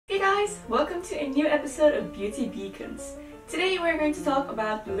guys! Welcome to a new episode of Beauty Beacons. Today we're going to talk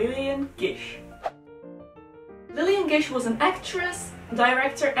about Lillian Gish. Lillian Gish was an actress,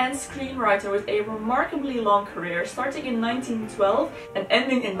 director and screenwriter with a remarkably long career, starting in 1912 and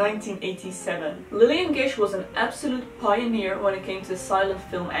ending in 1987. Lillian Gish was an absolute pioneer when it came to silent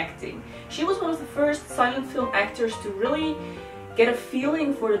film acting. She was one of the first silent film actors to really get a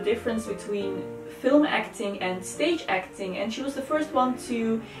feeling for the difference between film acting and stage acting, and she was the first one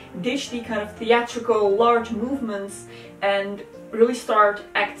to ditch the kind of theatrical large movements and really start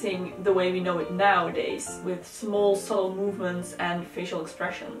acting the way we know it nowadays, with small subtle movements and facial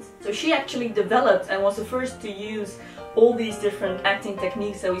expressions. So she actually developed and was the first to use all these different acting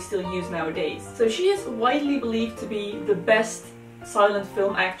techniques that we still use nowadays. So she is widely believed to be the best silent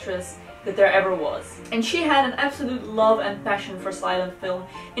film actress that there ever was. And she had an absolute love and passion for silent film.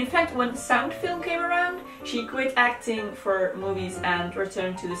 In fact, when sound film came around, she quit acting for movies and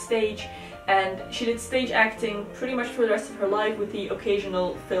returned to the stage, and she did stage acting pretty much for the rest of her life, with the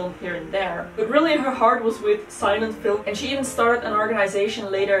occasional film here and there. But really her heart was with silent film, and she even started an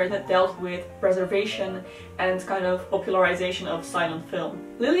organization later that dealt with preservation and kind of popularization of silent film.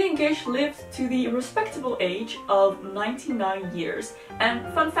 Lillian Gish lived to the respectable age of 99 years,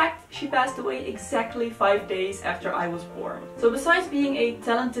 and fun fact, she passed away exactly 5 days after I was born. So besides being a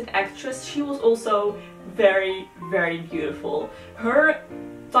talented actress, she was also very, very beautiful. Her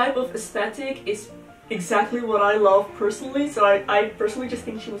type of aesthetic is exactly what I love personally, so I personally just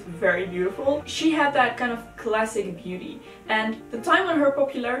think she was very beautiful. She had that kind of classic beauty, and the time when her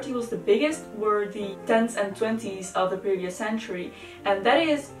popularity was the biggest were the 10s and 20s of the previous century, and that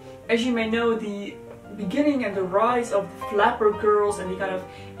is, as you may know, the beginning and the rise of the flapper girls and the kind of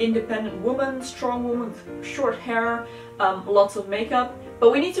independent woman, strong woman with short hair, lots of makeup.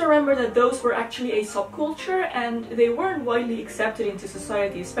 But we need to remember that those were actually a subculture and they weren't widely accepted into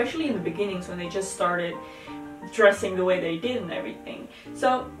society, especially in the beginnings when they just started dressing the way they did and everything.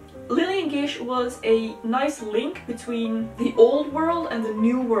 So Lillian Gish was a nice link between the old world and the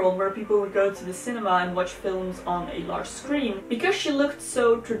new world, where people would go to the cinema and watch films on a large screen. Because she looked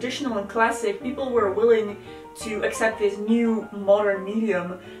so traditional and classic, people were willing to accept this new modern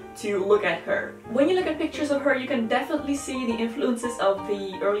medium to look at her. When you look at pictures of her, you can definitely see the influences of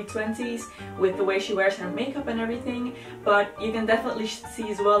the early 20s with the way she wears her makeup and everything, but you can definitely see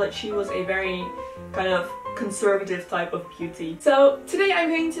as well that she was a very kind of conservative type of beauty. So today I'm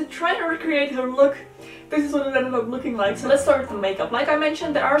going to try to recreate her look. This is what it ended up looking like. So let's start with the makeup. Like I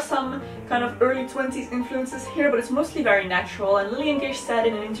mentioned, there are some kind of early 20s influences here, but it's mostly very natural. And Lillian Gish said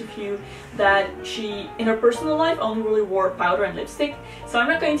in an interview that she, in her personal life, only really wore powder and lipstick. So I'm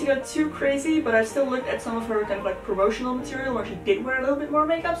not going to go too crazy, but I've still looked at some of her kind of like promotional material where she did wear a little bit more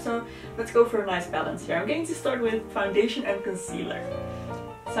makeup. So let's go for a nice balance here. I'm going to start with foundation and concealer.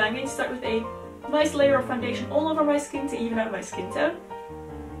 So I'm going to start with a nice layer of foundation all over my skin to even out my skin tone.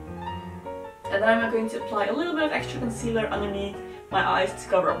 And then I'm going to apply a little bit of extra concealer underneath my eyes to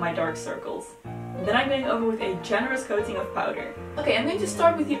cover up my dark circles. And then I'm going over with a generous coating of powder. Okay, I'm going to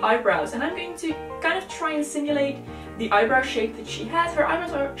start with the eyebrows, and I'm going to kind of try and simulate the eyebrow shape that she has. Her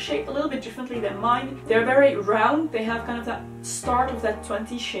eyebrows are shaped a little bit differently than mine. They're very round, they have kind of that start of that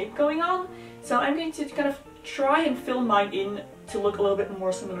 20 shape going on. So I'm going to kind of try and fill mine in to look a little bit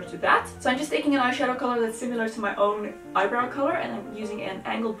more similar to that. So I'm just taking an eyeshadow color that's similar to my own eyebrow color, and I'm using an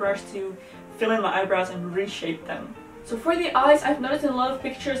angled brush to fill in my eyebrows and reshape them. So for the eyes, I've noticed in a lot of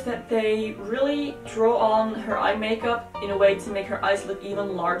pictures that they really draw on her eye makeup in a way to make her eyes look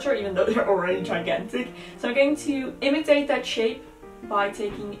even larger, even though they're already gigantic. So I'm going to imitate that shape by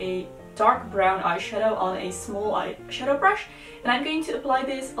taking a dark brown eyeshadow on a small eyeshadow brush, and I'm going to apply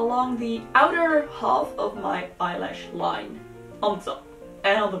this along the outer half of my eyelash line, on the top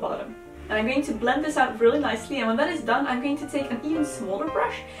and on the bottom. And I'm going to blend this out really nicely, and when that is done, I'm going to take an even smaller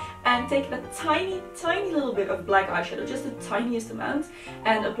brush and take a tiny little bit of black eyeshadow, just the tiniest amount,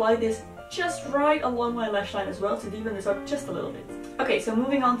 and apply this just right along my lash line as well to deepen this up just a little bit. Okay, so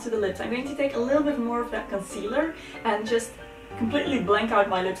moving on to the lips, I'm going to take a little bit more of that concealer and just completely blank out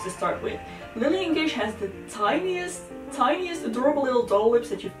my lips to start with. Lillian Gish has the tiniest adorable little doll lips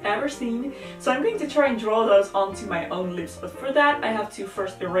that you've ever seen, so I'm going to try and draw those onto my own lips, but for that I have to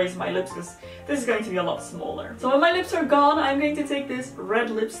first erase my lips because this is going to be a lot smaller. So when my lips are gone, I'm going to take this red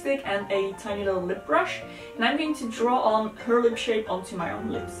lipstick and a tiny little lip brush, and I'm going to draw on her lip shape onto my own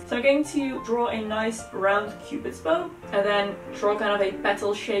lips. So I'm going to draw a nice round cupid's bow, and then draw kind of a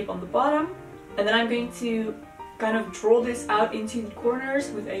petal shape on the bottom, and then I'm going to kind of draw this out into the corners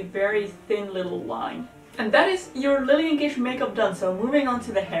with a very thin little line. And that is your Lillian Gish makeup done, so moving on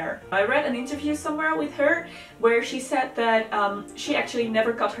to the hair. I read an interview somewhere with her where she said that she actually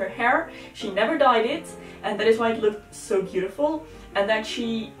never cut her hair, she never dyed it, and that is why it looked so beautiful, and that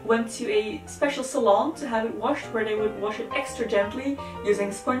she went to a special salon to have it washed where they would wash it extra gently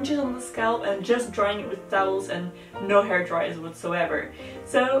using sponges on the scalp and just drying it with towels and no hair dryers whatsoever.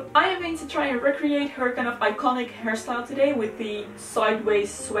 So I am going to try and recreate her kind of iconic hairstyle today with the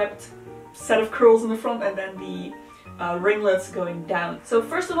sideways swept set of curls in the front and then the ringlets going down. So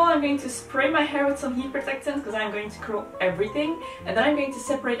first of all, I'm going to spray my hair with some heat protectant because I'm going to curl everything, and then I'm going to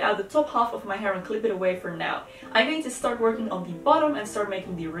separate out the top half of my hair and clip it away for now. I'm going to start working on the bottom and start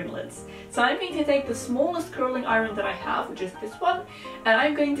making the ringlets. So I'm going to take the smallest curling iron that I have, which is this one, and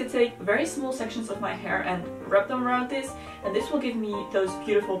I'm going to take very small sections of my hair and wrap them around this, and this will give me those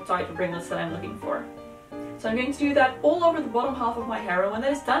beautiful tight ringlets that I'm looking for. So I'm going to do that all over the bottom half of my hair, and when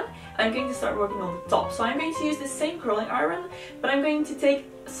that is done, I'm going to start working on the top. So I'm going to use the same curling iron, but I'm going to take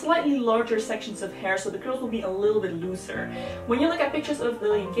slightly larger sections of hair so the curls will be a little bit looser. When you look at pictures of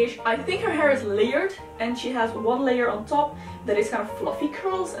Lillian Gish, I think her hair is layered, and she has one layer on top that is kind of fluffy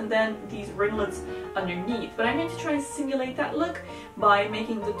curls and then these ringlets underneath. But I'm going to try and simulate that look by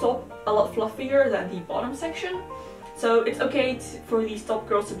making the top a lot fluffier than the bottom section. So it's okay for these top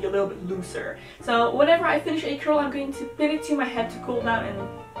curls to be a little bit looser. So whenever I finish a curl, I'm going to pin it to my head to cool down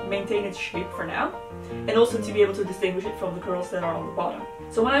and maintain its shape for now. And also to be able to distinguish it from the curls that are on the bottom.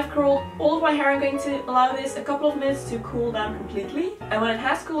 So when I've curled all of my hair, I'm going to allow this a couple of minutes to cool down completely. And when it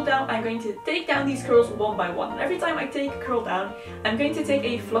has cooled down, I'm going to take down these curls one by one. And every time I take a curl down, I'm going to take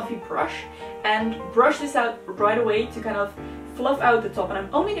a fluffy brush and brush this out right away to kind of fluff out the top. And I'm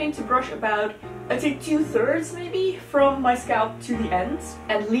only going to brush about, I'd say 2/3 maybe, from my scalp to the ends,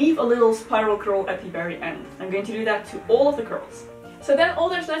 and leave a little spiral curl at the very end. I'm going to do that to all of the curls. So then all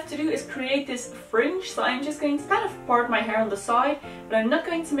there's left to do is create this fringe. So I'm just going to kind of part my hair on the side, but I'm not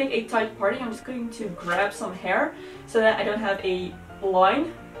going to make a tight parting. I'm just going to grab some hair so that I don't have a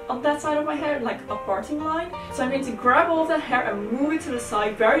line on that side of my hair, like a parting line. So I'm going to grab all of that hair and move it to the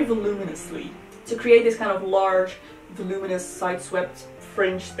side very voluminously to create this kind of large, voluminous, side-swept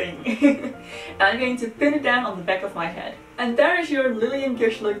fringe thing. And I'm going to pin it down on the back of my head. And there is your Lillian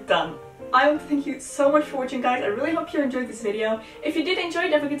Gish look done. I want to thank you so much for watching, guys. I really hope you enjoyed this video. If you did enjoy,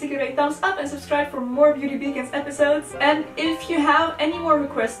 don't forget to give it a thumbs up and subscribe for more Beauty Beacons episodes. And if you have any more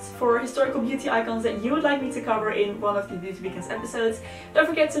requests for historical beauty icons that you would like me to cover in one of the Beauty Beacons episodes, don't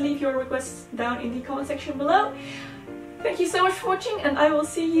forget to leave your requests down in the comment section below. Thank you so much for watching, and I will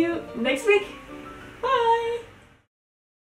see you next week. Bye!